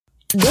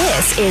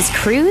This is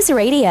Cruise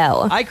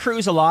Radio. I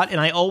cruise a lot, and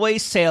I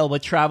always sail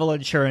with travel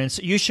insurance.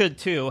 You should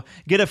too.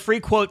 Get a free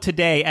quote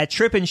today at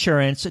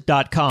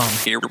tripinsurance.com.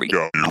 Here we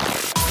go.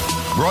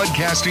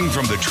 Broadcasting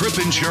from the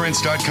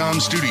tripinsurance.com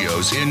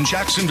studios in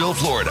Jacksonville,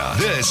 Florida.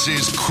 This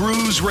is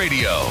Cruise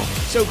Radio.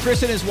 So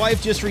Chris and his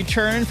wife just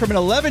returned from an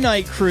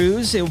 11-night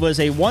cruise. It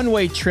was a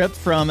one-way trip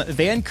from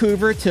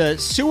Vancouver to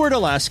Seward,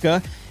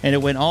 Alaska, and it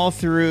went all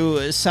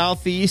through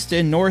southeast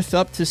and north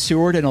up to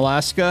Seward in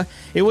Alaska.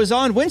 It was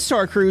on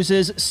Windstar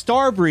Cruises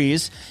Star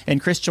Breeze, and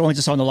Chris joins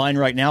us on the line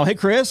right now. Hey,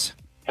 Chris.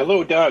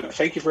 Hello, Doug.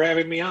 Thank you for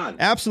having me on.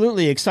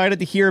 Absolutely. Excited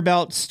to hear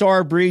about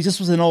Star Breeze. This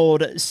was an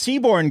old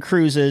Seabourn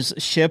Cruises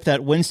ship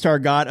that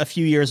Windstar got a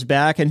few years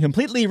back and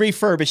completely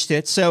refurbished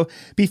it. So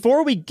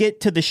before we get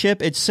to the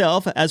ship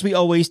itself, as we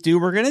always do,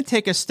 we're going to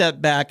take a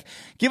step back.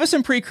 Give us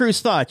some pre-cruise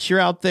thoughts.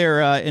 You're out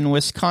there in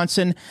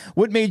Wisconsin.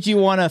 What made you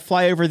want to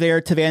fly over there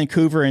to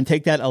Vancouver and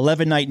take that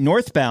 11-night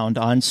northbound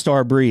on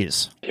Star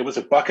Breeze? It was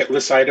a bucket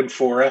list item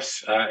for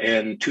us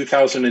in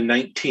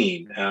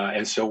 2019.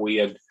 And so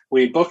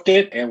we booked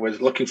it and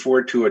was looking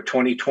forward to a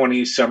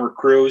 2020 summer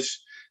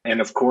cruise. And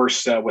of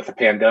course, with the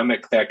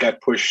pandemic, that got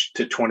pushed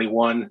to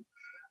 21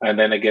 and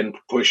then again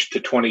pushed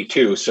to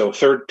 22. So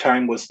third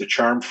time was the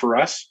charm for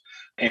us.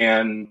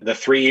 And the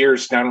 3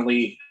 years not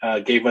only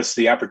gave us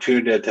the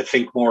opportunity to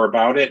think more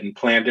about it and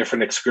plan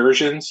different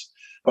excursions,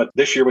 but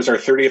this year was our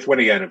 30th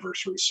wedding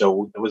anniversary.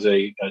 So it was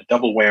a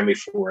double whammy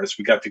for us.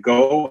 We got to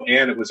go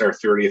and it was our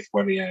 30th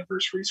wedding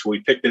anniversary. So we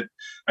picked an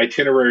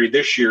itinerary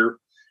this year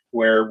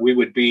where we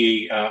would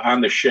be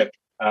on the ship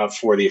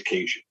for the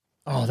occasion.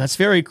 Oh, that's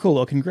very cool.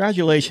 Well,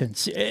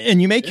 congratulations.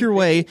 And you make your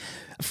way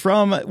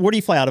from, where do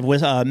you fly out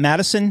of?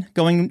 Madison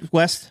going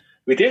west?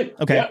 We did.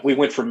 Okay. Yeah, we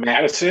went from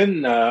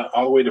Madison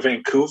all the way to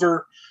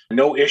Vancouver.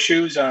 No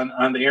issues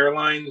on the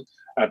airline.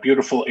 A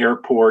beautiful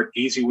airport,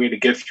 easy way to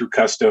get through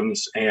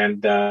customs,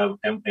 and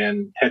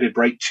headed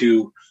right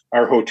to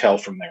our hotel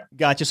from there.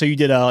 Gotcha. So you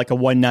did like a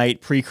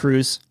one-night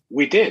pre-cruise?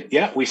 We did,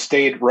 yeah. We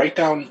stayed right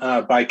down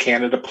by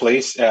Canada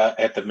Place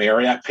at the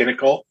Marriott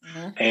Pinnacle,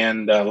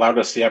 and allowed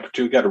us the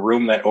opportunity. Got a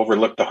room that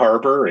overlooked the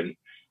harbor, and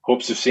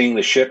hopes of seeing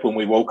the ship when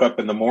we woke up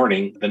in the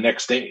morning the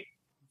next day.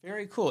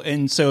 Very cool.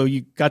 And so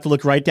you got to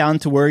look right down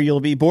to where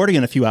you'll be boarding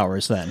in a few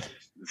hours then.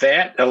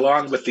 That,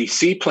 along with the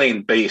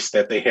seaplane base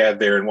that they had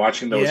there, and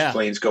watching those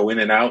planes go in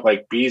and out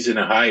like bees in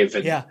a hive,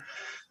 and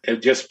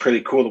it's just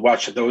pretty cool to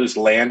watch those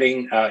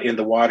landing in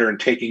the water and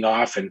taking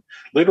off, and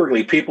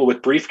literally people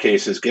with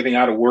briefcases getting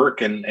out of work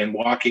and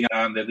walking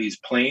on these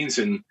planes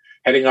and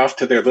heading off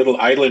to their little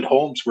island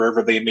homes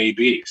wherever they may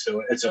be.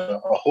 So it's a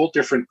whole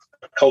different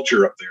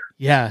culture up there.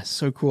 Yeah,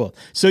 so cool.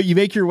 So you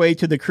make your way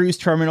to the cruise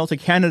terminal to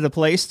Canada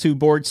Place to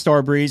board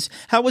Star Breeze.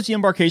 How was the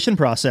embarkation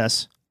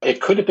process? It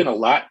could have been a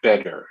lot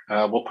better.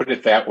 We'll put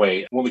it that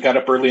way. When we got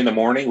up early in the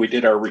morning, we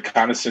did our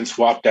reconnaissance,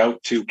 walked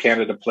out to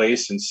Canada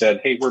Place and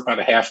said, hey, we're about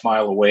a half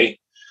mile away.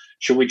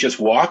 Should we just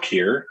walk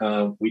here?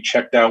 We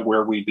checked out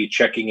where we'd be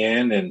checking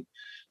in and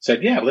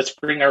said, yeah, let's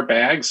bring our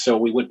bags. So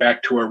we went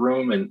back to our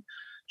room and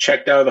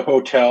checked out of the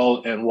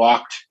hotel and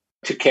walked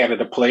to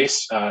Canada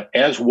Place.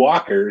 As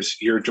walkers,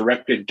 you're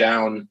directed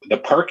down the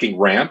parking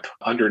ramp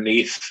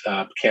underneath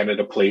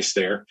Canada Place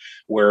there,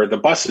 where the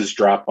buses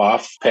drop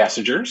off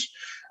passengers,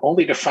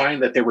 only to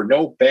find that there were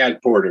no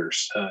bag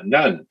porters,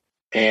 none.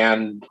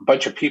 And a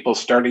bunch of people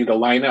starting to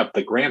line up.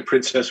 The Grand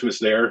Princess was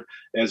there,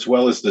 as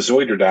well as the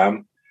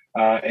Zuiderdam.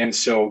 And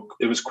so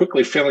it was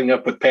quickly filling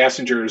up with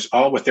passengers,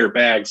 all with their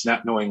bags,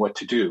 not knowing what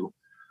to do.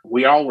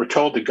 We all were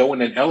told to go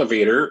in an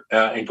elevator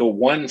and go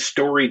one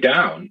story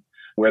down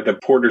where the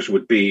porters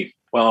would be.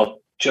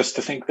 Well, just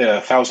to think that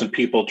 1,000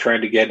 people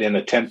trying to get in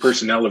a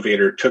 10-person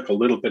elevator took a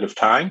little bit of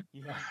time.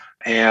 Yeah.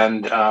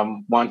 And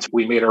once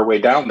we made our way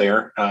down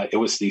there, it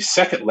was the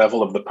second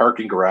level of the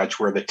parking garage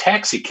where the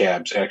taxi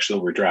cabs actually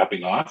were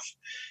dropping off.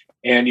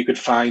 And you could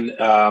find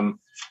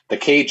the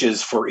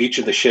cages for each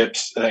of the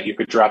ships that you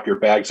could drop your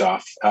bags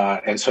off.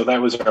 And so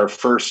that was our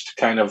first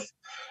kind of,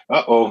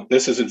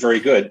 this isn't very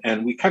good.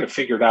 And we kind of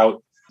figured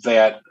out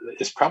that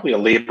it's probably a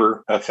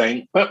labor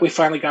thing. But we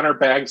finally got our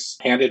bags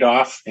handed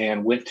off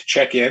and went to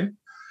check in.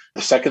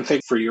 The second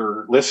thing for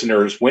your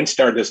listeners,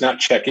 Windstar does not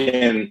check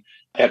in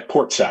at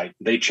portside.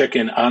 They check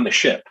in on the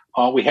ship.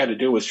 All we had to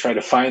do was try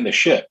to find the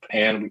ship.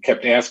 And we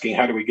kept asking,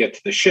 how do we get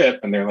to the ship?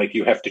 And they're like,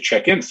 you have to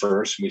check in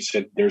first. And we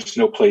said, there's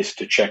no place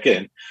to check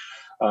in.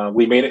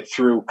 We made it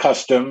through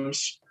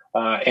customs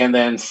and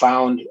then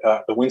found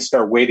the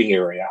Windstar waiting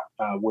area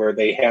where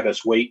they had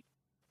us wait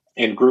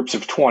in groups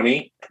of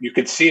 20. You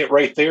could see it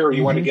right there.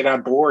 You want to get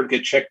on board,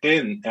 get checked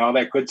in, all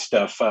that good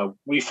stuff.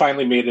 We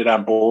finally made it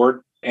on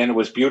board and it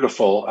was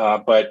beautiful.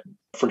 But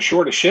from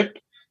shore to ship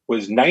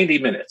was 90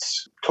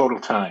 minutes total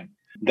time.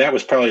 That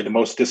was probably the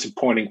most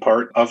disappointing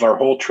part of our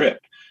whole trip.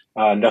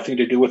 Nothing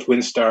to do with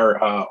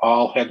Windstar.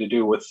 All had to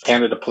do with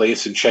Canada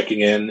Place and checking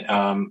in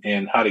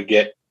and how to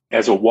get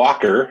as a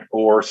walker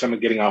or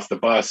someone getting off the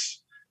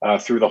bus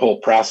through the whole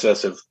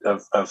process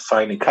of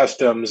finding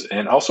customs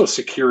and also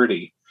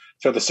security.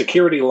 So the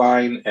security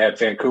line at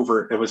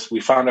Vancouver, we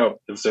found out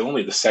it was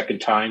only the second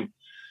time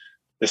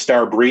The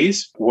Star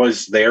Breeze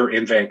was there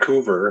in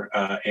Vancouver,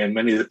 and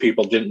many of the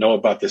people didn't know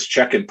about this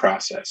check-in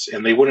process,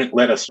 and they wouldn't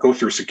let us go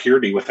through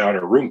security without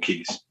our room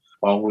keys.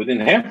 Well, we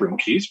didn't have room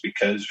keys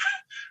because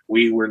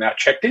we were not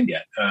checked in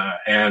yet.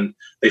 And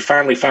they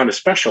finally found a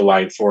special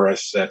line for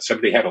us that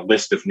somebody had a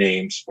list of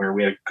names where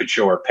we could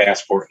show our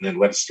passport and then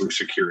let us through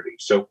security.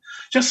 So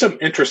just some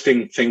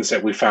interesting things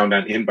that we found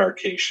on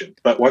embarkation.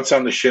 But once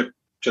on the ship,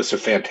 just a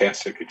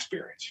fantastic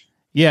experience.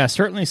 Yeah,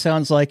 certainly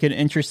sounds like an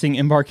interesting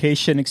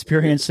embarkation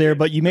experience there,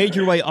 but you made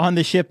your way on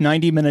the ship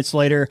 90 minutes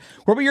later.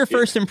 What were your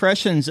first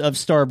impressions of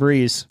Star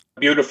Breeze?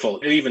 Beautiful.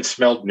 It even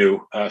smelled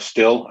new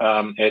still.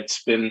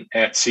 It's been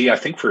at sea, I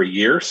think, for a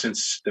year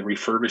since the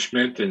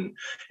refurbishment and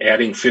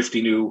adding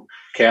 50 new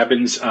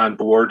cabins on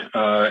board.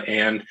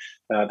 And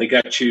they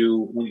got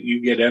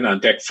you get in on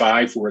deck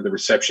 5 where the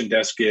reception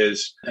desk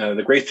is.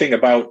 The great thing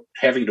about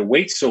having to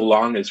wait so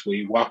long is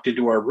we walked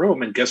into our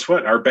room and guess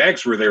what? Our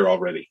bags were there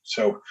already.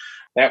 So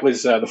that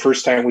was the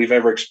first time we've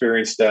ever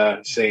experienced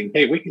saying,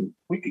 hey,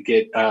 we could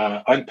get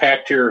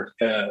unpacked here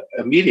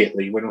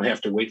immediately. We don't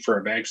have to wait for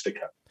our bags to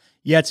come.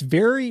 Yeah, it's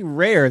very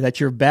rare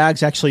that your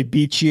bags actually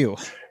beat you.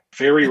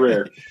 Very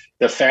rare.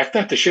 The fact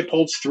that the ship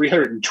holds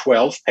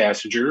 312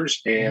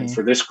 passengers, and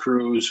for this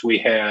cruise, we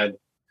had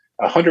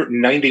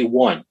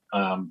 191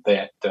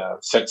 that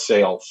set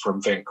sail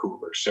from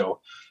Vancouver. So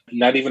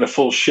not even a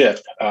full ship.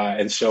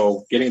 And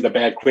so getting the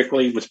bag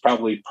quickly was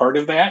probably part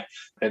of that,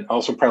 and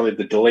also probably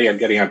the delay on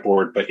getting on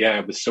board. But yeah, I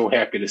was so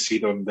happy to see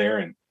them there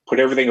and put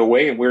everything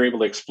away, and we were able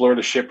to explore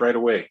the ship right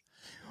away.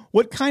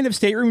 What kind of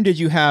stateroom did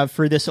you have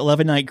for this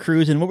 11-night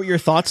cruise, and what were your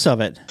thoughts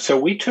of it? So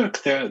we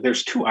took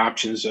there's two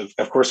options.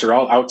 Of course, they're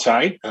all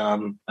outside.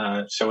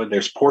 So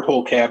there's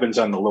porthole cabins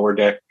on the lower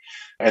deck,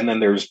 and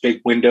then there's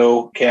big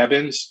window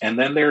cabins. And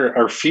then there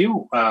are a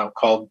few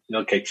called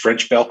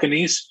French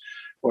balconies,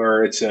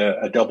 where it's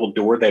a double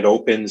door that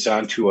opens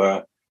onto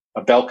a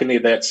balcony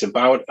that's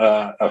about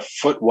a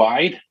foot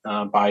wide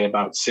by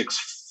about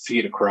 6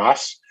 feet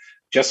across.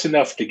 Just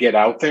enough to get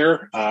out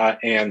there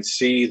and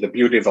see the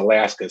beauty of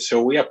Alaska.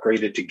 So we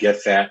upgraded to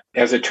get that.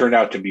 As it turned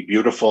out to be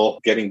beautiful,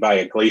 getting by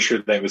a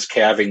glacier that was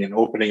calving and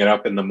opening it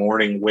up in the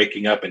morning,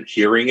 waking up and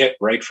hearing it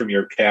right from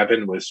your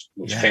cabin was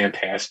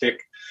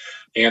fantastic.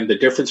 And the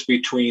difference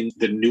between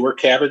the newer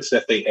cabins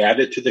that they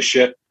added to the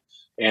ship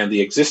and the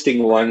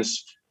existing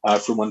ones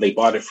from when they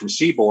bought it from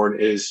Seabourn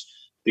is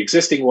the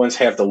existing ones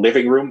have the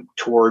living room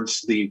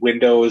towards the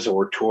windows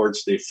or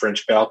towards the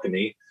French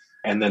balcony,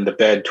 and then the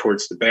bed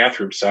towards the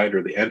bathroom side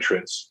or the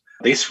entrance.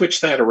 They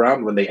switched that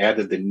around when they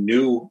added the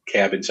new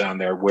cabins on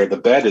there, where the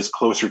bed is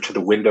closer to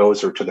the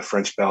windows or to the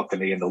French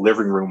balcony and the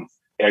living room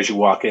as you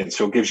walk in.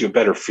 So it gives you a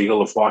better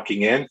feel of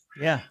walking in.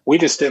 Yeah. We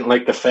just didn't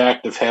like the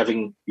fact of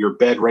having your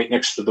bed right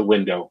next to the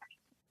window,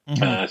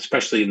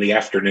 especially in the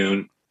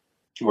afternoon,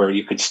 where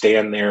you could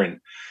stand there and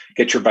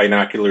get your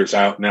binoculars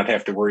out and not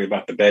have to worry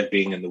about the bed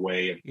being in the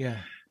way. Yeah.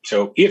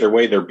 So either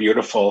way, they're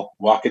beautiful.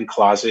 Walk-in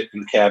closet in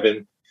the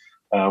cabin.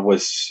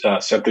 Was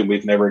something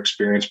we've never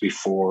experienced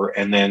before.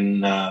 And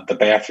then the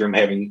bathroom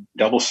having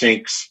double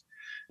sinks,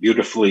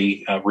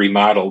 beautifully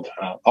remodeled.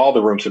 All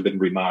the rooms have been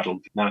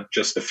remodeled, not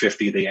just the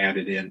 50 they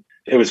added in.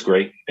 It was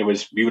great. It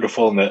was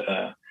beautiful.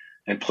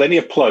 And plenty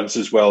of plugs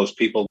as well, as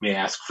people may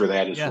ask for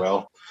that as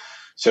well.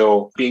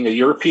 So being a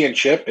European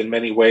ship in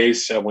many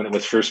ways, when it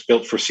was first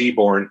built for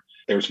Seabourn,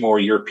 there's more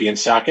European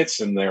sockets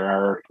than there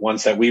are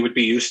ones that we would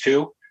be used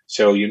to.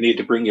 So you need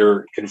to bring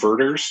your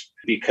converters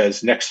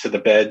because next to the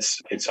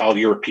beds, it's all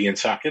European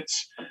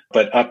sockets.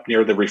 But up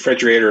near the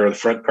refrigerator or the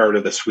front part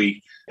of the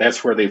suite,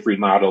 that's where they've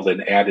remodeled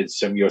and added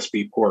some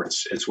USB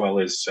ports as well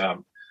as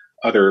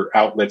other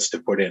outlets to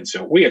put in.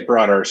 So we had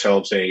brought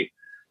ourselves a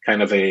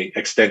kind of a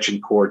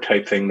extension cord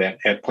type thing that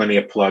had plenty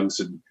of plugs,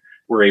 and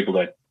we're able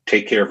to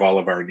take care of all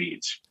of our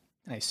needs.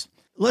 Nice.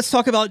 Let's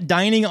talk about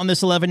dining on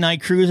this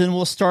 11-night cruise, and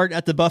we'll start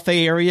at the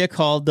buffet area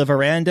called the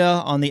Veranda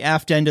on the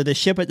aft end of the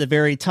ship at the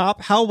very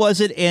top. How was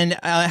it, and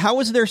how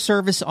is their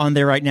service on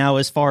there right now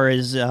as far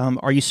as,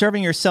 are you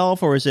serving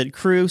yourself or is it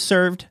crew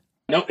served?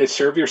 No, it's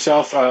serve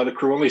yourself. The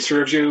crew only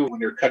serves you when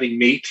they're cutting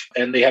meat,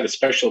 and they had a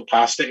special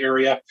pasta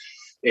area.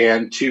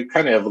 And to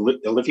kind of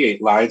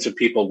alleviate lines of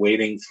people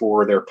waiting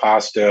for their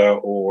pasta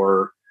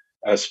or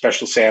a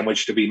special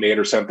sandwich to be made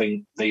or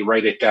something, they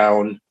write it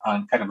down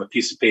on kind of a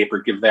piece of paper,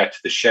 give that to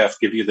the chef,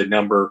 give you the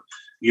number,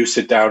 you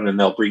sit down and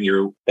they'll bring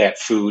you that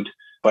food.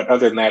 But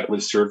other than that, it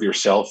was serve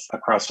yourself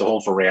across the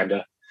whole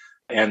veranda.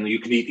 And you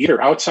can eat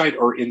either outside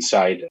or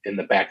inside in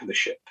the back of the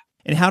ship.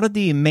 And how did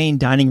the main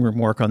dining room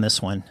work on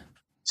this one?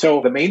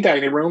 So the main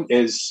dining room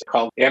is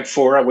called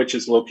Amphora, which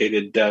is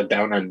located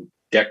down on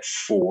deck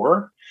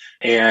 4.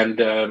 And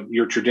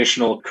your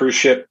traditional cruise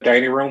ship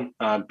dining room,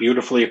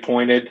 beautifully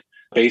appointed.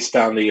 Based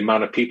on the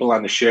amount of people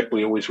on the ship,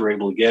 we always were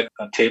able to get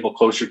a table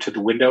closer to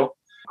the window.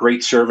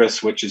 Great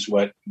service, which is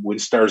what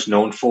Windstar is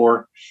known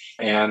for.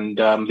 And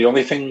the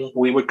only thing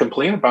we would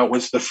complain about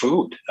was the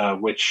food,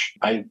 which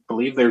I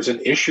believe there's an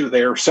issue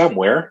there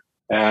somewhere.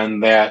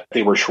 and that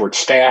they were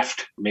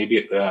short-staffed.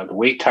 Maybe the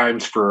wait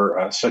times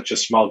for such a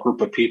small group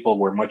of people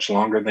were much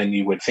longer than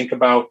you would think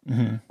about.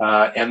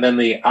 And then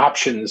the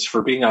options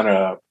for being on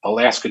a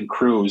Alaskan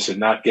cruise and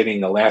not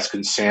getting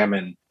Alaskan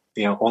salmon,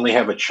 only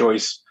have a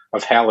choice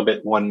of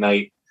halibut one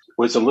night,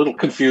 was a little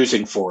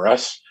confusing for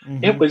us.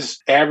 It was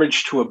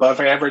average to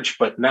above average,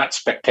 but not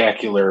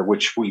spectacular,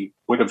 which we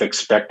would have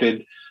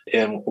expected.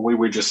 And we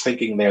were just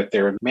thinking that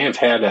they may have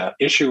had an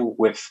issue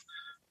with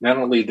not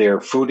only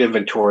their food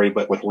inventory,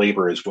 but with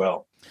labor as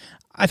well.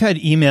 I've had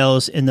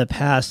emails in the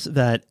past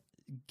that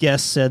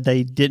guests said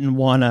they didn't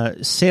want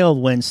to sail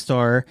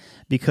Windstar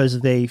because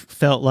they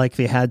felt like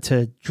they had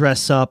to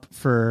dress up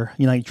for,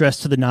 dress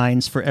to the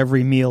nines for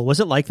every meal.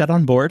 Was it like that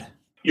on board?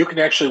 You can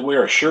actually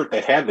wear a shirt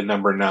that had the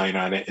number 9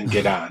 on it and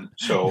get on.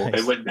 So Nice.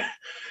 It would,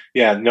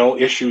 no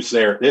issues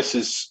there. This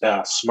is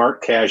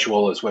smart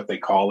casual is what they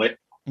call it.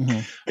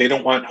 They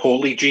don't want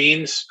holey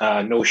jeans,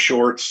 no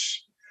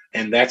shorts,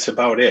 and that's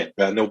about it.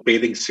 No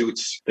bathing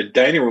suits. The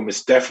dining room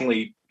is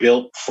definitely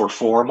built for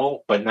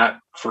formal, but not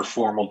for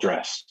formal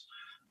dress.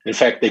 In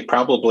fact, they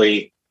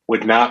probably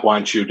would not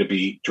want you to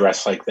be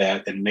dressed like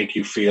that and make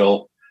you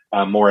feel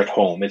more at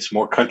home. It's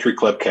more country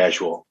club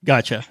casual.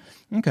 Gotcha.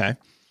 Okay.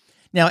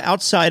 Now,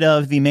 outside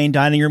of the main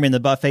dining room and the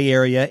buffet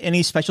area,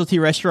 any specialty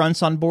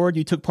restaurants on board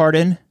you took part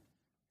in?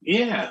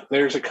 Yeah,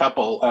 there's a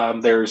couple.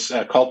 There's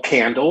called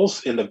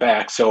Candles in the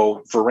back.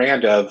 So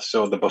veranda,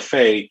 so the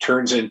buffet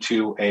turns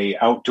into a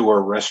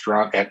outdoor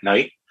restaurant at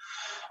night.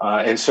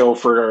 And so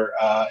for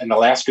an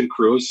Alaskan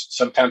cruise,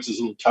 sometimes it's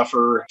a little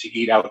tougher to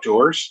eat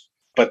outdoors.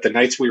 But the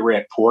nights we were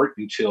at port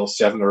until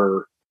 7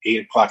 or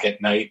 8 o'clock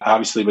at night,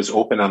 obviously it was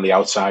open on the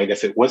outside.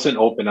 If it wasn't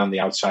open on the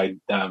outside,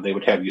 they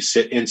would have you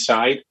sit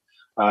inside.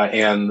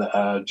 And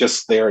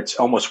just there, it's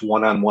almost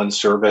one-on-one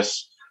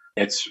service.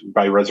 It's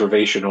by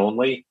reservation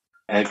only.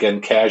 And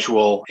again,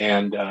 casual.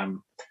 And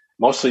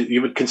mostly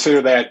you would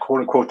consider that,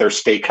 quote unquote, their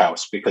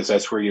steakhouse, because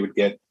that's where you would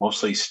get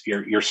mostly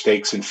your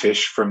steaks and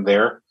fish from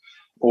there.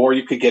 Or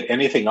you could get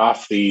anything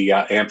off the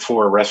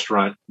Amphora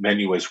restaurant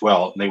menu as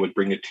well. And they would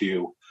bring it to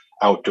you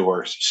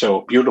outdoors.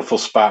 So beautiful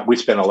spot. We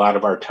spent a lot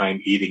of our time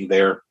eating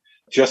there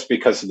just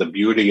because of the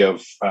beauty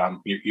of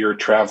you're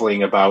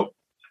traveling about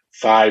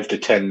 5 to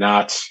 10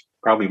 knots,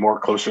 probably more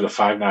closer to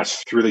 5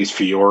 knots through these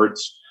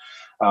fjords.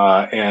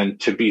 And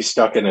to be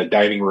stuck in a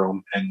dining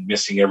room and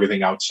missing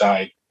everything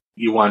outside,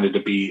 you wanted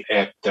to be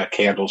at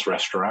Candles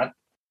Restaurant.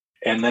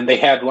 And then they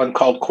had one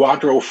called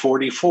Quadro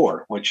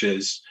 44, which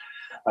is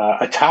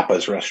a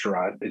tapas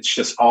restaurant. It's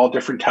just all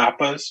different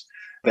tapas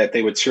that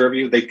they would serve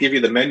you. They'd give you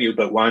the menu,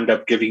 but wound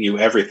up giving you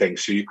everything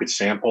so you could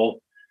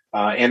sample.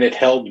 And it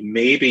held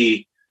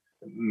maybe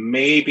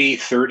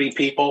 30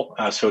 people.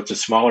 So it's a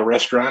smaller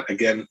restaurant.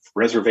 Again,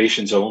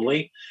 reservations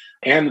only.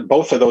 And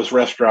both of those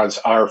restaurants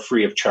are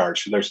free of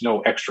charge. So there's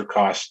no extra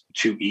cost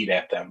to eat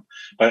at them.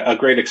 But a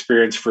great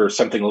experience for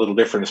something a little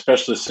different,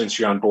 especially since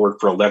you're on board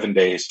for 11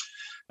 days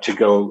to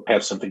go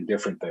have something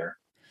different there.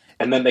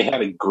 And then they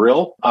had a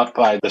grill up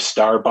by the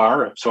Star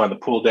Bar. So on the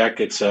pool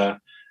deck, it's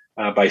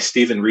by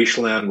Stephen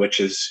Richland,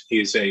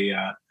 he's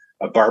a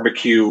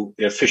barbecue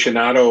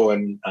aficionado,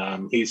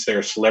 and he's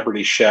their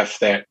celebrity chef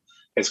that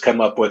has come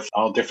up with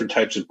all different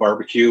types of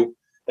barbecue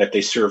that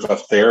they serve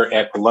up there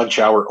at lunch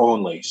hour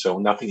only. So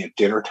nothing at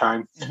dinner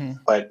time,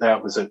 but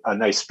that was a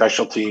nice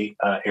specialty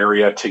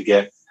area to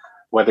get,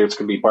 whether it's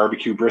going to be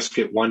barbecue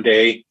brisket one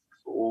day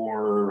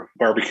or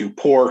barbecue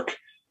pork,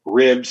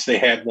 ribs they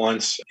had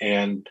once,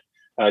 and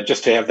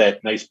just to have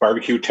that nice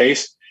barbecue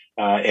taste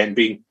and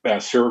being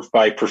served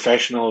by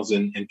professionals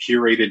and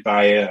curated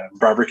by a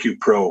barbecue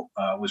pro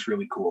was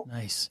really cool.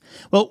 Nice.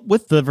 Well,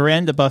 with the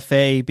veranda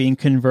buffet being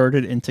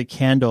converted into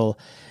Candle,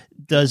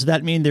 does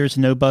that mean there's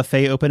no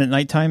buffet open at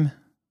nighttime?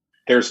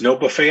 There's no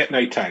buffet at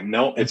nighttime.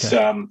 No, it's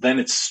then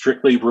it's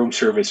strictly room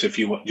service. If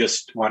you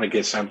just want to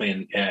get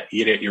something and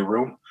eat at your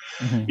room,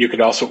 you could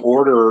also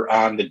order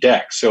on the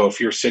deck. So if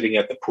you're sitting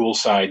at the pool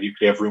side, you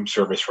could have room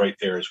service right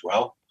there as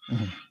well.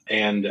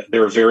 And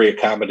they're very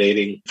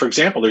accommodating. For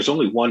example, there's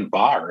only one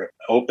bar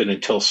open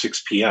until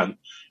 6 p.m.,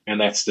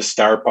 and that's the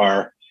Star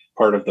Bar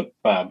part of the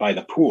by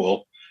the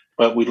pool.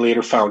 But we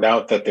later found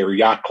out that their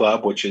yacht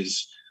club, which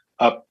is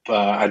up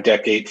on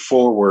deck 8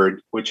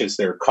 forward, which is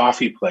their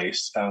coffee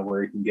place,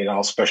 where you can get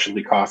all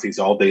specialty coffees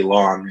all day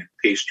long, and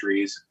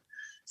pastries,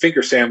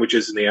 finger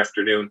sandwiches in the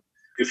afternoon.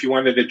 If you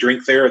wanted a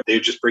drink there, they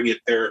just bring it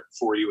there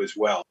for you as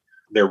well.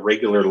 Their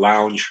regular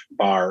lounge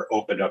bar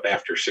opened up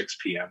after 6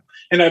 p.m.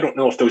 And I don't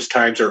know if those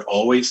times are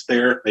always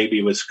there. Maybe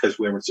it was because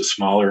there was a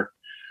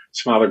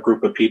smaller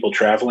group of people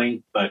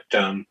traveling, but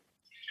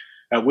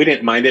we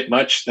didn't mind it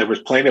much. There was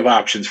plenty of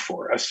options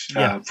for us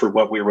for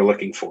what we were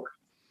looking for.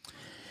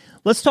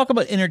 Let's talk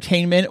about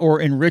entertainment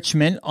or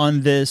enrichment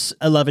on this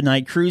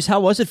 11-night cruise. How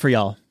was it for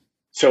y'all?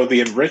 So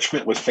the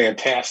enrichment was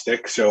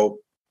fantastic. So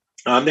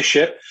on the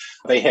ship,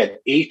 they had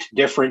 8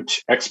 different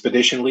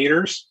expedition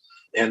leaders,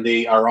 and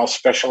they are all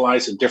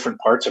specialized in different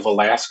parts of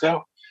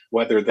Alaska,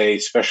 whether they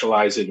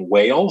specialize in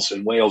whales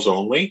and whales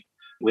only.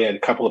 We had a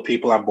couple of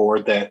people on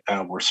board that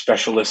were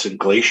specialists in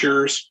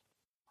glaciers.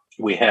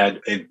 We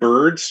had in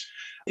birds.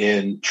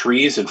 in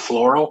trees and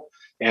floral.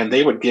 And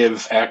they would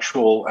give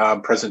actual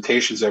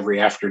presentations every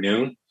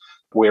afternoon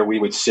where we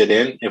would sit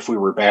in if we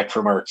were back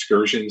from our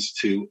excursions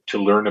to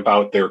learn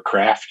about their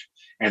craft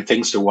and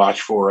things to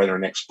watch for at our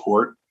next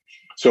port.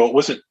 So it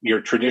wasn't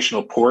your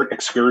traditional port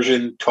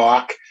excursion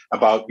talk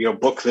about,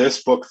 book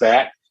this, book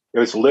that. It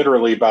was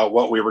literally about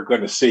what we were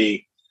going to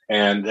see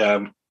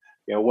and,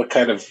 what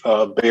kind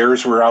of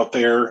bears were out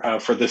there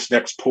for this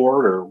next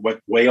port or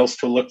what whales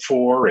to look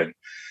for. And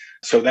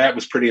so that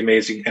was pretty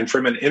amazing. And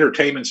from an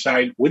entertainment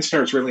side,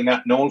 Windstar is really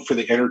not known for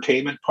the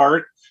entertainment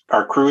part.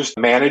 Our cruise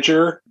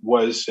manager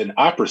was an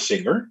opera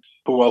singer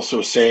who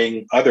also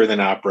sang other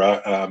than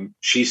opera.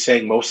 She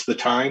sang most of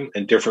the time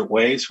in different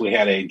ways. We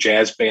had a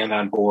jazz band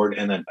on board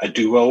and then a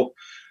duo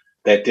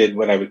that did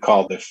what I would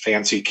call the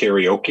fancy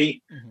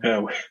karaoke.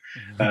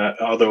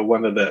 Although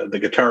one of the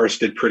guitarists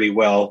did pretty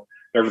well,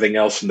 everything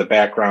else in the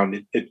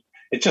background, it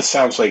just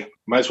sounds like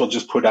might as well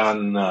just put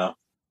on the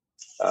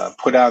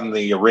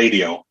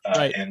radio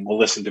right. And we'll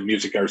listen to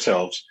music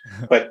ourselves.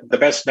 But the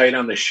best night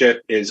on the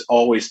ship is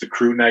always the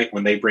crew night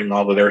when they bring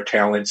all of their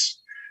talents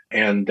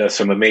and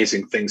some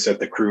amazing things that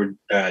the crew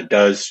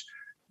does.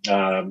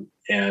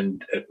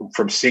 And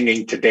from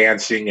singing to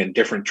dancing and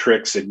different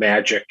tricks and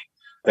magic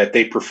that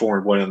they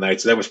performed one of the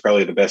nights. That was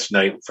probably the best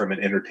night from an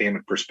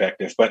entertainment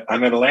perspective. But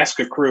on an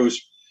Alaska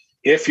cruise,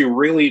 if you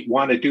really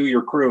want to do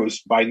your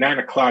cruise, by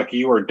 9:00,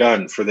 you are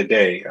done for the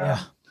day.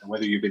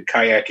 Whether you've been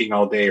kayaking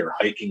all day or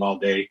hiking all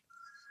day,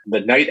 the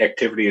night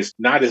activity is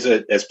not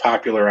as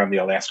popular on the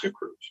Alaska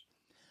cruise.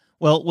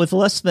 Well, with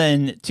less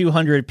than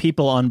 200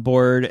 people on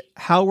board,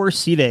 how were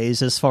sea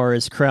days as far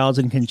as crowds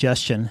and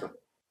congestion?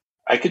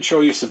 I could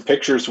show you some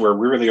pictures where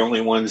we were the only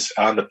ones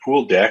on the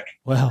pool deck.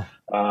 Wow.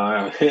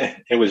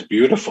 It was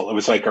beautiful. It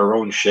was like our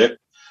own ship.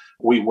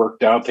 We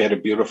worked out. They had a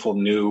beautiful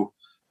new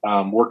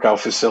workout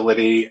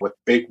facility with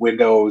big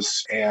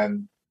windows,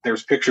 and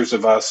there's pictures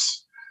of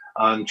us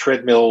on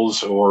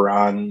treadmills or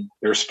on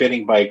their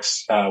spinning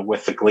bikes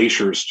with the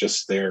glaciers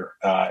just there.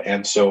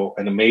 And so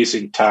an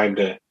amazing time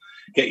to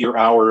get your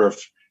hour of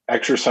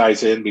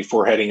exercise in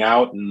before heading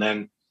out, and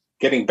then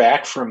getting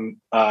back from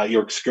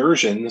your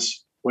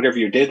excursions, whatever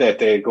you did that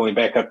day, going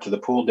back up to the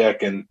pool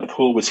deck, and the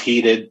pool was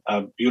heated,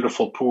 a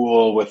beautiful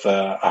pool with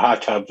a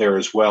hot tub there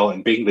as well.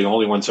 And being the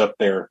only ones up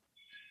there,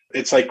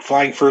 it's like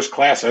flying first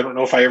class. I don't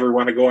know if I ever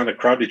want to go on a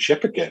crowded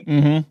ship again.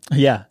 Mm-hmm.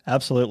 Yeah,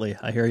 absolutely.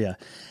 I hear you.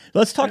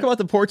 Let's talk about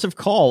the ports of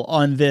call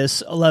on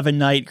this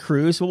 11-night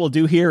cruise. What we'll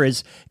do here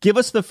is give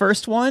us the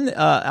first one,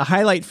 a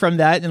highlight from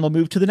that, and we'll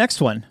move to the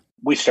next one.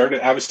 We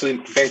started, obviously,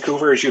 in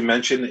Vancouver, as you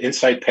mentioned,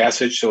 Inside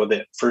Passage. So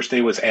the first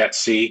day was at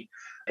sea,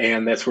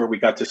 and that's where we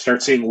got to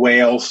start seeing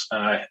whales.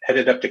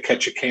 Headed up to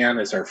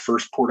Ketchikan as our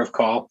first port of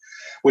call,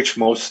 which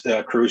most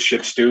cruise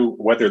ships do,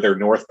 whether they're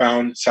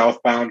northbound,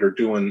 southbound, or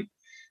doing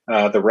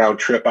the round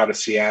trip out of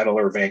Seattle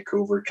or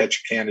Vancouver.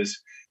 Ketchikan is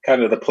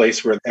kind of the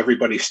place where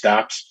everybody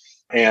stops.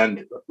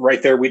 And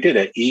right there, we did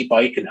an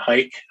e-bike and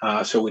hike.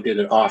 So we did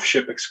an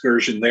off-ship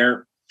excursion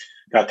there.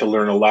 Got to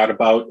learn a lot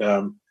about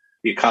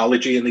the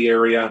ecology in the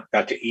area.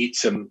 Got to eat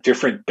some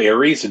different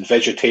berries and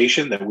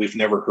vegetation that we've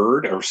never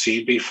heard or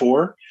seen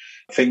before.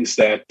 Things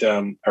that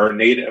are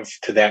native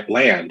to that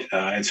land.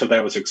 And so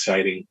that was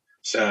exciting.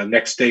 So,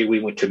 next day, we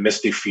went to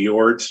Misty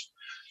Fjords.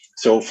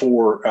 So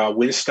for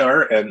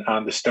Windstar and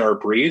on the Star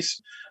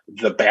Breeze,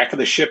 the back of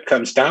the ship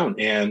comes down,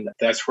 and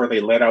that's where they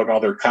let out all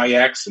their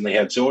kayaks, and they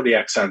had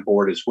Zodiacs on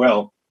board as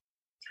well.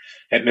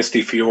 At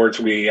Misty Fjords,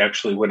 we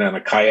actually went on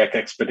a kayak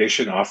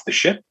expedition off the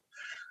ship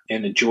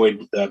and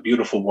enjoyed the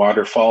beautiful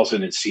waterfalls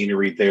and its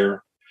scenery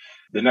there.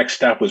 The next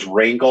stop was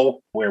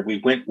Wrangell, where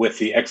we went with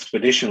the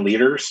expedition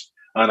leaders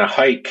on a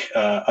hike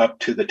up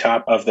to the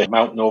top of the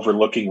mountain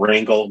overlooking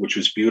Wrangell, which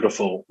was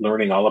beautiful,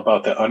 learning all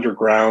about the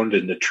underground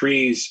and the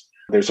trees.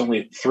 There's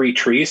only 3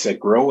 trees that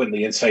grow in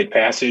the Inside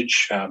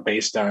Passage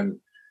based on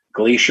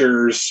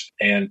glaciers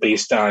and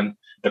based on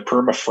the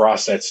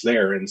permafrost that's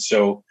there. And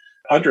so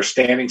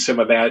understanding some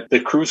of that, the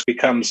cruise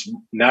becomes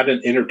not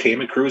an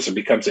entertainment cruise, it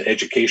becomes an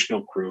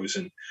educational cruise.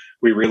 And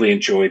we really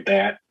enjoyed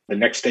that. The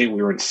next day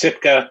we were in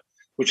Sitka,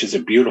 which is a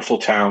beautiful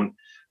town.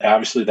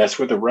 Obviously, that's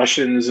where the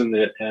Russians and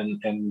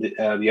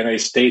the United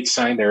States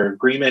signed their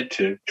agreement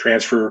to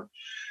transfer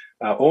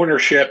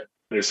ownership.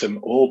 There's an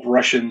old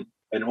Russian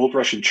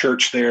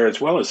church there, as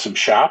well as some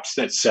shops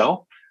that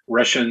sell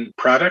Russian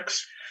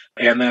products.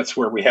 And that's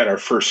where we had our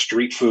first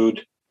street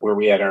food, where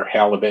we had our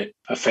halibut,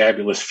 a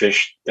fabulous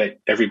fish that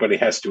everybody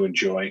has to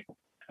enjoy.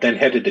 Then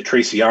headed to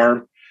Tracy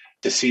Arm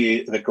to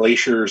see the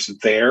glaciers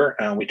there.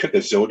 We took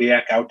a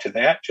Zodiac out to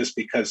that just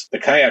because the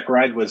kayak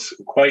ride was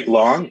quite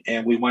long,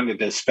 and we wanted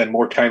to spend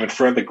more time in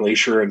front of the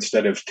glacier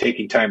instead of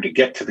taking time to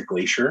get to the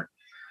glacier.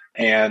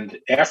 And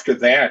after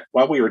that,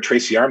 while we were at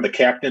Tracy Arm, the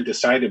captain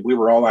decided, we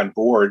were all on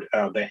board,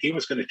 that he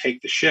was going to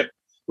take the ship.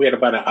 We had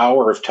about an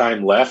hour of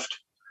time left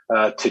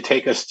to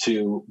take us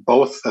to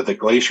both of the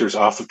glaciers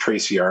off of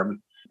Tracy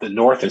Arm, the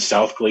north and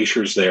south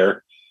glaciers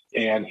there.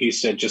 And he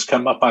said, just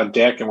come up on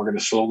deck and we're going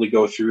to slowly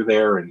go through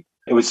there. And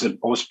it was the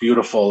most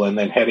beautiful. And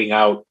then heading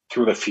out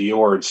through the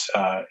fjords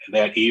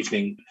that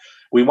evening,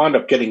 We wound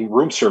up getting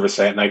room service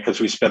that night because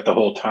we spent the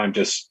whole time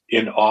just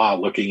in awe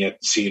looking at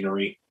the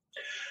scenery.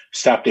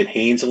 Stopped in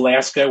Haines,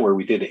 Alaska, where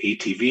we did an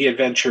ATV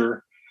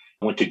adventure.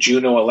 Went to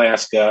Juneau,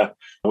 Alaska,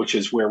 which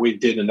is where we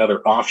did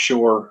another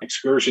offshore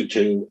excursion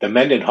to the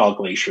Mendenhall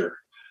Glacier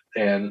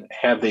and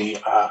had the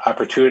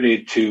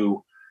opportunity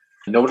to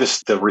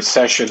notice the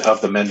recession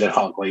of the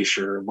Mendenhall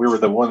Glacier. We were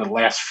one of the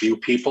last few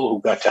people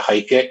who got to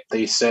hike it.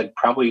 They said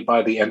probably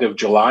by the end of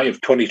July of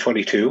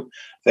 2022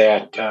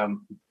 that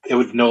it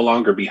would no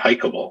longer be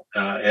hikeable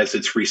as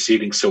it's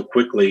receding so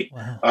quickly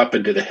up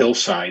into the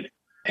hillside.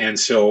 And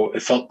so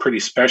it felt pretty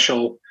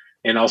special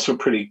and also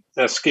pretty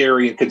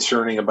scary and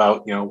concerning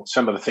about,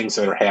 some of the things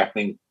that are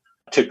happening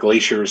to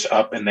glaciers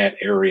up in that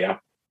area.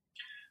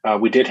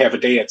 We did have a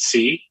day at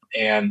sea,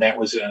 and that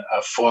was a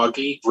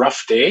foggy,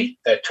 rough day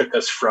that took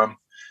us from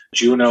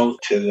Juneau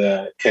to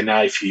the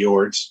Kenai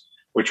Fjords,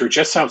 which were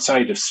just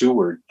outside of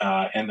Seward.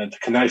 And the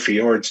Kenai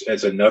Fjords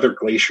is another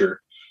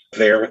glacier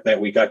there that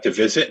we got to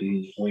visit,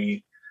 and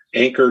we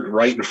anchored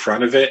right in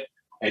front of it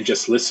and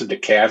just listened to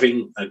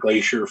calving a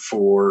glacier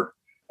for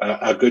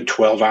a good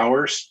 12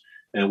 hours.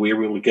 And we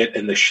were able to get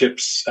in the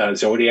ship's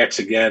Zodiacs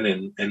again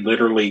and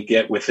literally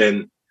get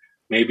within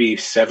maybe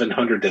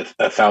 700 to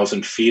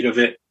 1,000 feet of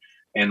it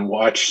and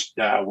watch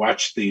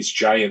these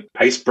giant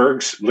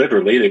icebergs.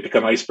 Literally, they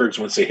become icebergs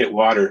once they hit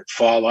water,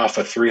 fall off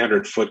a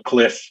 300-foot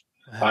cliff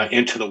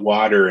into the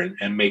water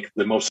and make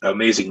the most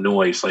amazing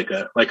noise, like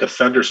a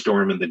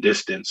thunderstorm in the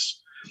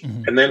distance,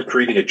 and then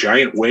creating a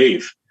giant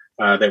wave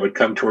that would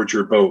come towards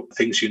your boat,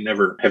 things you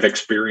never have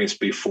experienced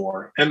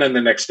before. And then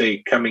the next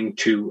day coming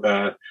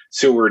to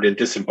Seward and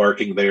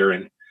disembarking there.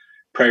 And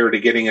prior to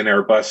getting in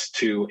our bus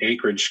to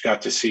Anchorage,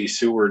 got to see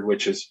Seward,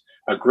 which is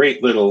a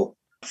great little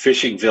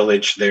fishing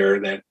village there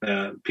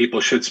that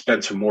people should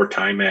spend some more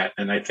time at.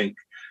 And I think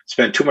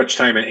spend too much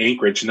time in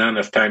Anchorage, not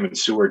enough time in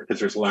Seward, because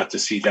there's a lot to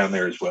see down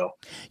there as well.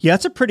 Yeah,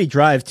 it's a pretty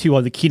drive, too,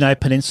 on the Kenai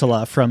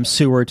Peninsula from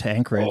Seward to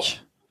Anchorage.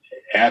 Oh,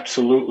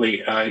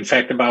 absolutely. In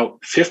fact,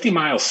 about 50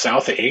 miles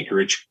south of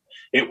Anchorage,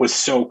 it was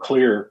so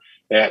clear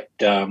that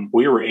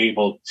we were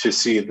able to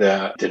see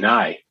the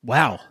Denali.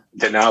 Wow.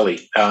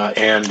 Denali.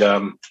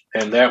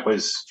 And that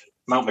was,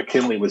 Mount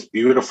McKinley was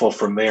beautiful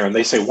from there. And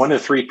they say 1 in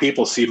 3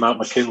 people see Mount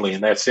McKinley,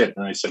 and that's it.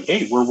 And I said,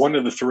 hey, we're one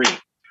of the 3.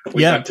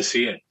 We got to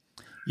see it.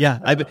 Yeah,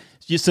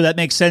 so that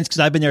makes sense because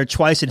I've been there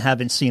twice and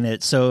haven't seen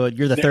it. So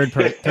you're the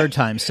third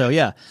time. So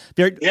yeah,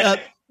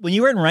 when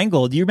you were in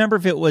Wrangell, do you remember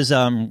if it was?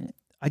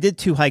 I did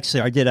 2 hikes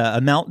there. I did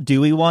a Mount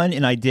Dewey one,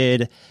 and I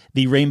did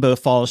the Rainbow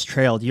Falls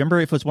Trail. Do you remember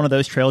if it was one of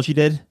those trails you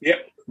did?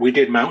 Yep, we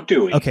did Mount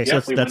Dewey. Okay, so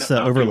that's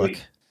the overlook.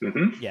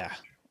 Mm-hmm. Yeah,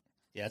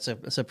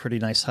 it's a pretty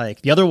nice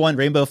hike. The other one,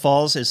 Rainbow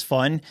Falls, is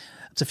fun.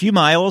 It's a few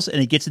miles,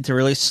 and it gets into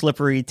really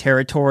slippery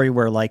territory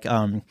where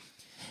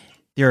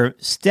there are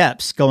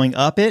steps going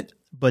up it,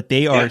 but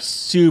they are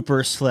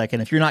super slick.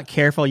 And if you're not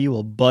careful, you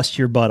will bust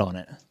your butt on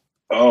it.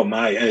 Oh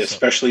my,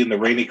 especially in the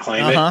rainy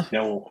climate.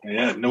 No,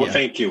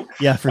 thank you.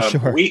 Yeah, for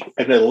sure.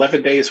 In the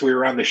 11 days we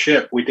were on the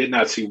ship, we did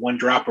not see one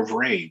drop of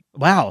rain.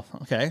 Wow.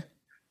 Okay.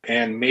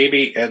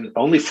 And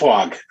only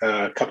fog,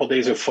 a couple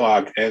days of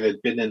fog, and it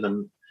had been in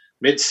the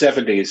mid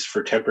 70s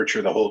for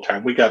temperature the whole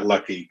time. We got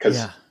lucky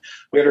because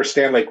we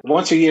understand like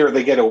once a year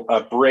they get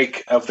a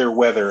break of their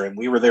weather, and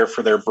we were there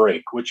for their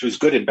break, which was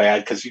good and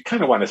bad because you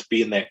kind of want to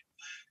be in that.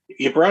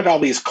 You brought all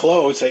these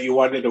clothes that you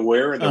wanted to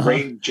wear and the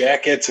rain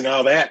jackets and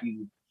all that,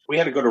 and we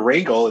had to go to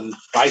Wrangell and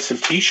buy some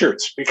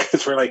T-shirts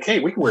because we're like, hey,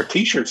 we can wear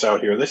T-shirts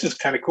out here. This is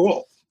kind of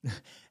cool.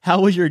 How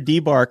was your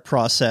debark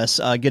process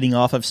getting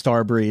off of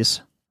Star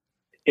Breeze?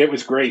 It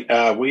was great.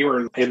 We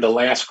were in the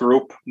last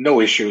group,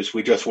 no issues.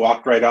 We just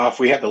walked right off.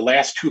 We had the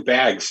last 2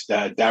 bags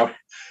down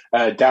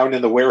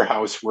in the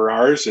warehouse were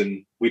ours,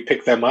 and we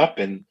picked them up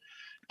and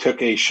took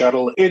a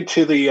shuttle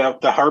into the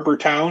harbor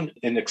town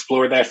and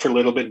explored that for a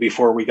little bit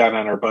before we got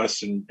on our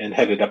bus and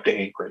headed up to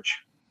Anchorage.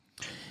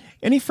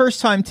 Any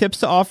first-time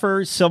tips to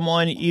offer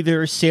someone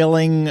either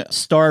sailing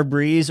Star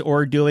Breeze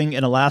or doing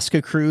an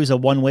Alaska cruise, a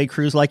one-way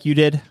cruise like you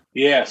did?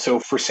 Yeah, so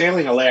for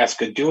sailing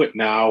Alaska, do it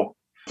now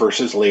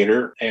versus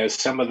later, as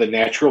some of the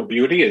natural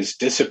beauty is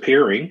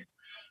disappearing,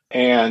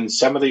 and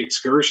some of the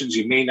excursions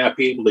you may not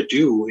be able to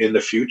do in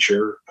the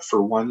future,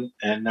 for one,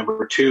 and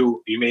number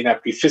 2, you may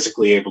not be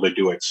physically able to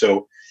do it.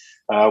 So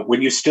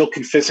when you still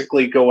can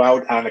physically go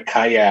out on a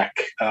kayak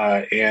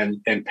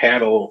and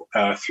paddle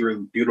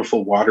through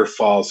beautiful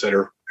waterfalls that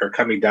are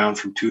coming down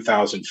from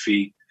 2,000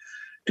 feet,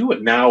 do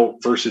it now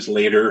versus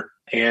later,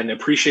 and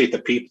appreciate the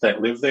people that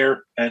live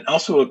there, and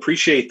also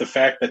appreciate the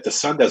fact that the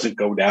sun doesn't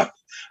go down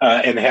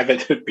and have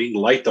it being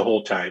light the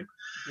whole time.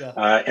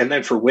 Yeah. And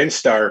then for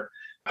Windstar,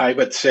 I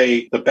would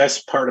say the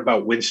best part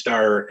about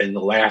Windstar in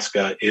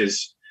Alaska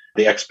is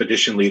the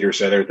expedition leaders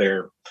that are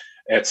there.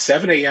 At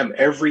 7 a.m.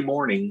 every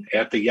morning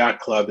at the yacht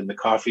club in the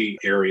coffee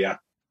area,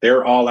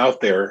 they're all out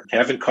there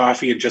having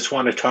coffee and just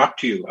want to talk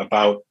to you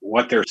about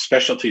what their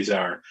specialties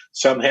are.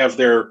 Some have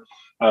their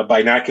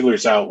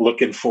binoculars out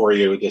looking for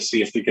you to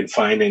see if they can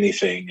find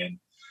anything. And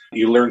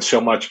You learn so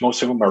much.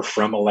 Most of them are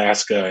from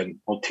Alaska and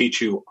will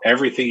teach you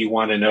everything you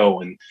want to know.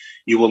 And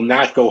you will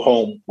not go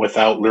home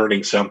without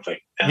learning something.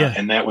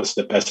 And that was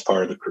the best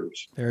part of the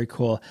cruise. Very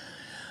cool.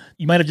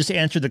 You might have just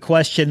answered the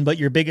question, but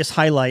your biggest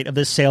highlight of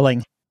this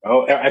sailing?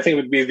 Oh, I think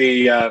it would be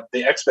the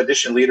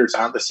expedition leaders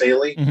on the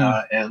sailing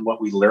and what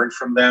we learned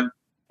from them.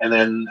 And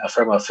then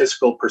from a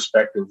physical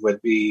perspective would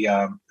be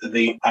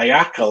the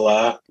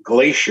Ayakala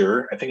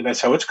Glacier. I think that's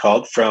how it's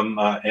called, from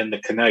in the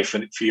Kenai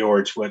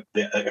Fjords.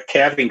 A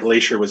calving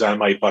glacier was on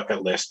my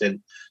bucket list.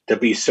 And to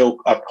be so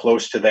up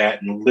close to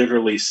that and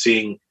literally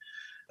seeing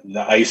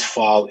the ice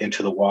fall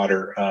into the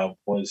water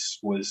was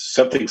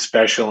something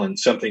special and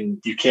something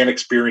you can't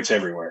experience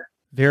everywhere.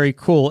 Very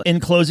cool. In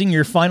closing,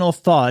 your final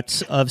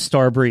thoughts of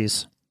Star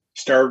Breeze.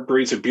 Star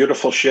Breeze, a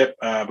beautiful ship.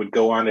 Would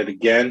go on it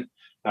again.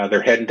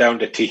 They're heading down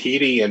to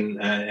Tahiti,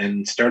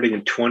 and starting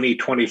in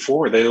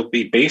 2024, they'll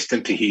be based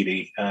in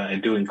Tahiti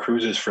and doing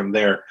cruises from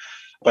there.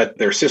 But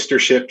their sister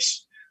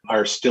ships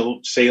are still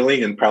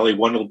sailing, and probably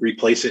one will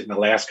replace it in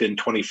Alaska in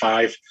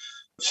 25.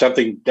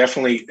 Something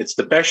definitely, it's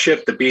the best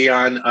ship to be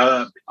on,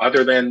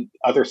 other than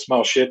other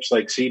small ships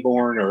like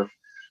Seabourn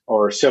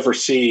or Silver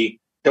Sea.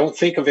 Don't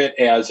think of it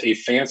as a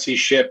fancy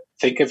ship.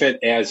 Think of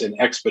it as an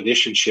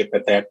expedition ship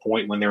at that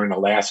point when they're in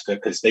Alaska,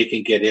 because they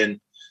can get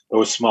in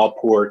those small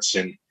ports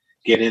and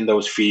get in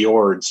those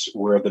fjords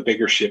where the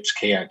bigger ships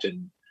can't.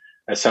 And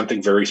that's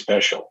something very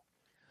special.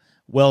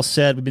 Well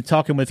said. We've been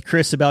talking with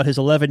Chris about his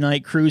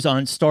 11-night cruise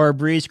on Star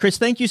Breeze. Chris,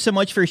 thank you so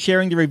much for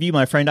sharing the review,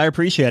 my friend. I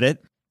appreciate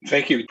it.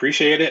 Thank you.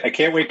 Appreciate it. I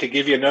can't wait to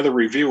give you another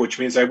review, which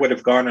means I would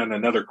have gone on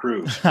another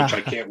cruise, which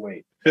I can't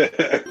wait.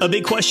 A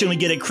big question we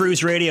get at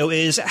Cruise Radio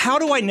is, how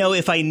do I know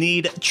if I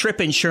need trip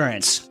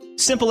insurance?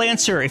 Simple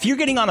answer. If you're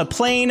getting on a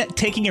plane,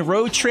 taking a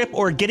road trip,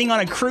 or getting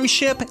on a cruise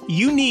ship,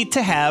 you need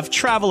to have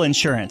travel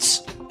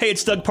insurance. Hey,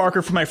 it's Doug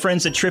Parker from my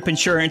friends at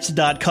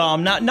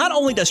tripinsurance.com. Not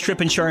only does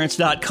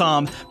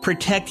tripinsurance.com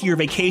protect your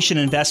vacation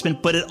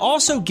investment, but it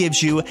also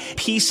gives you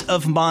peace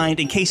of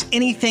mind in case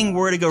anything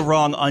were to go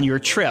wrong on your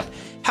trip.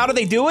 How do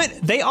they do it?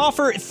 They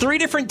offer 3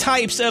 different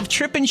types of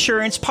trip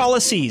insurance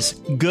policies.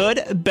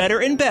 Good, better,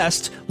 and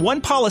best.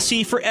 One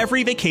policy for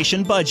every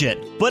vacation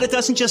budget. But it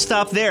doesn't just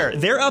stop there.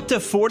 They're up to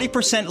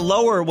 40%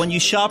 lower when you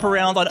shop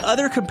around on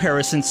other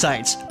comparison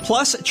sites.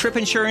 Plus,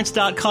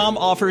 tripinsurance.com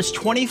offers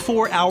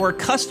 24-hour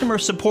customer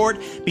support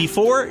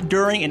before,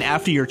 during, and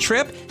after your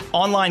trip,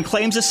 online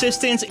claims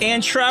assistance,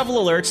 and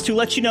travel alerts to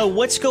let you know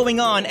what's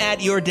going on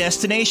at your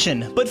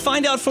destination. But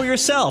find out for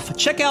yourself.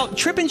 Check out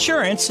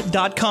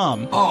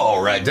tripinsurance.com.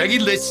 All right,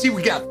 Dougie, let's see what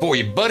we got for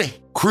you, buddy.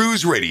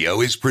 Cruise Radio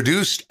is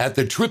produced at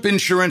the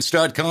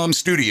tripinsurance.com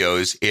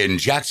studios in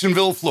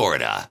Jacksonville,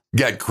 Florida.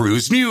 Get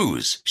cruise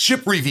news,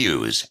 ship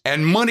reviews,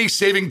 and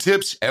money-saving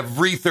tips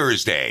every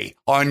Thursday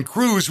on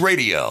Cruise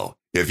Radio.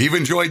 If you've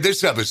enjoyed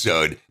this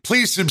episode,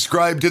 please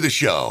subscribe to the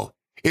show.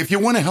 If you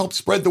want to help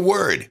spread the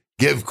word,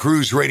 give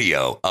Cruise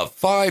Radio a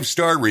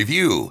 5-star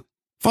review.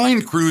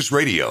 Find Cruise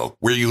Radio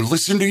where you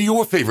listen to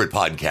your favorite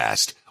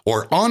podcast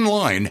or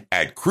online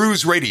at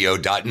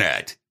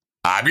cruiseradio.net.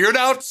 I'm your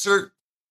announcer,